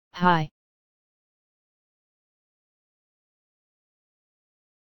Hi.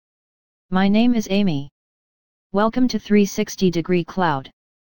 My name is Amy. Welcome to 360 Degree Cloud.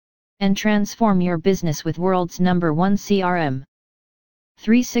 And transform your business with world's #1 CRM.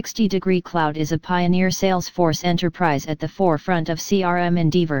 360 Degree Cloud is a pioneer Salesforce enterprise at the forefront of CRM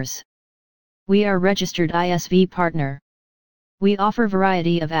endeavors. We are registered ISV partner. We offer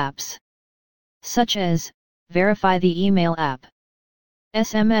variety of apps, such as Verify the Email app,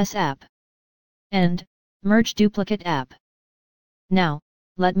 SMS app, and Merge Duplicate app. Now,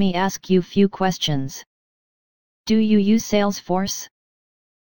 let me ask you few questions. Do you use Salesforce?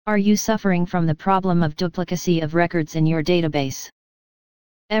 Are you suffering from the problem of duplicacy of records in your database?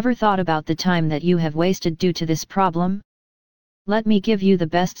 Ever thought about the time that you have wasted due to this problem? Let me give you the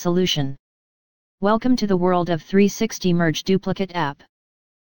best solution. Welcome to the world of 360 Merge Duplicate app.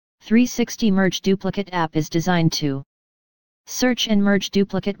 360 Merge Duplicate app is designed to search and merge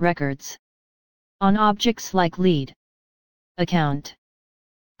duplicate records on objects like lead, account,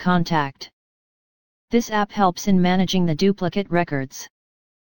 contact. This app helps in managing the duplicate records.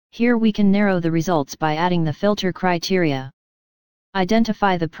 Here we can narrow the results by adding the filter criteria.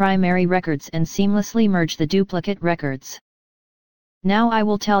 Identify the primary records and seamlessly merge the duplicate records. Now I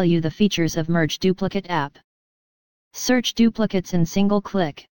will tell you the features of Merge Duplicate app. Search duplicates in single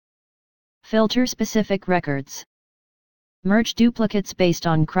click. Filter specific records. Merge duplicates based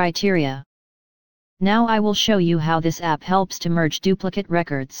on criteria. Now I will show you how this app helps to merge duplicate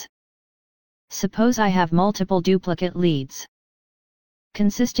records. Suppose I have multiple duplicate leads,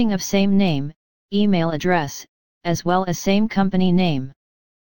 consisting of same name, email address, as well as same company name,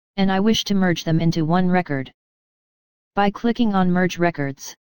 and I wish to merge them into one record. By clicking on Merge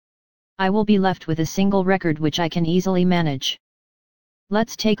Records, I will be left with a single record which I can easily manage.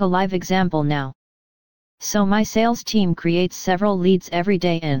 Let's take a live example now. So my sales team creates several leads every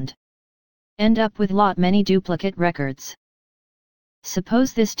day and end up with many duplicate records.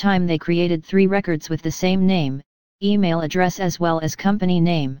 Suppose this time they created 3 records with the same name, email address as well as company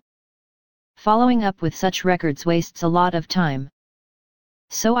name. Following up with such records wastes a lot of time.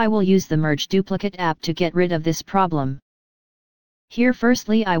 So I will use the Merge Duplicate app to get rid of this problem. Here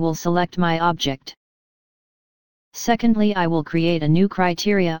firstly I will select my object. Secondly I will create a new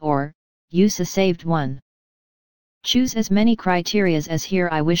criteria or use a saved one. Choose as many criterias as here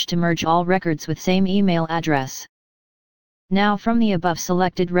I wish to merge all records with same email address. Now from the above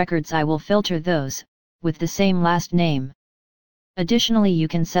selected records I will filter those with the same last name. Additionally you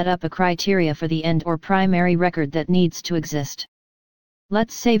can set up a criteria for the end or primary record that needs to exist.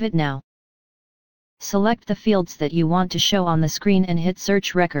 Let's save it now. Select the fields that you want to show on the screen and hit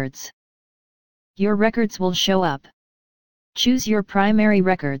Search Records. Your records will show up. Choose your primary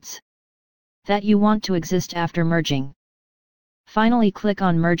records that you want to exist after merging. Finally click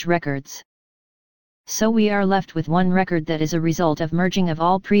on Merge Records. So we are left with one record that is a result of merging of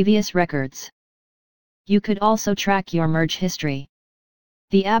all previous records. You could also track your merge history.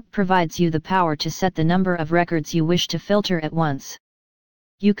 The app provides you the power to set the number of records you wish to filter at once.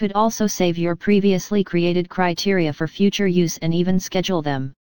 You could also save your previously created criteria for future use and even schedule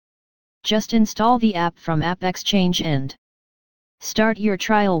them. Just install the app from App Exchange and start your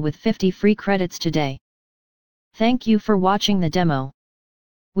trial with 50 free credits today. Thank you for watching the demo.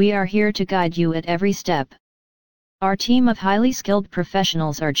 We are here to guide you at every step. Our team of highly skilled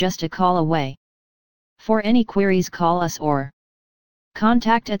professionals are just a call away. For any queries call us or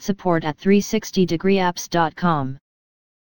contact at support@360degreeapps.com.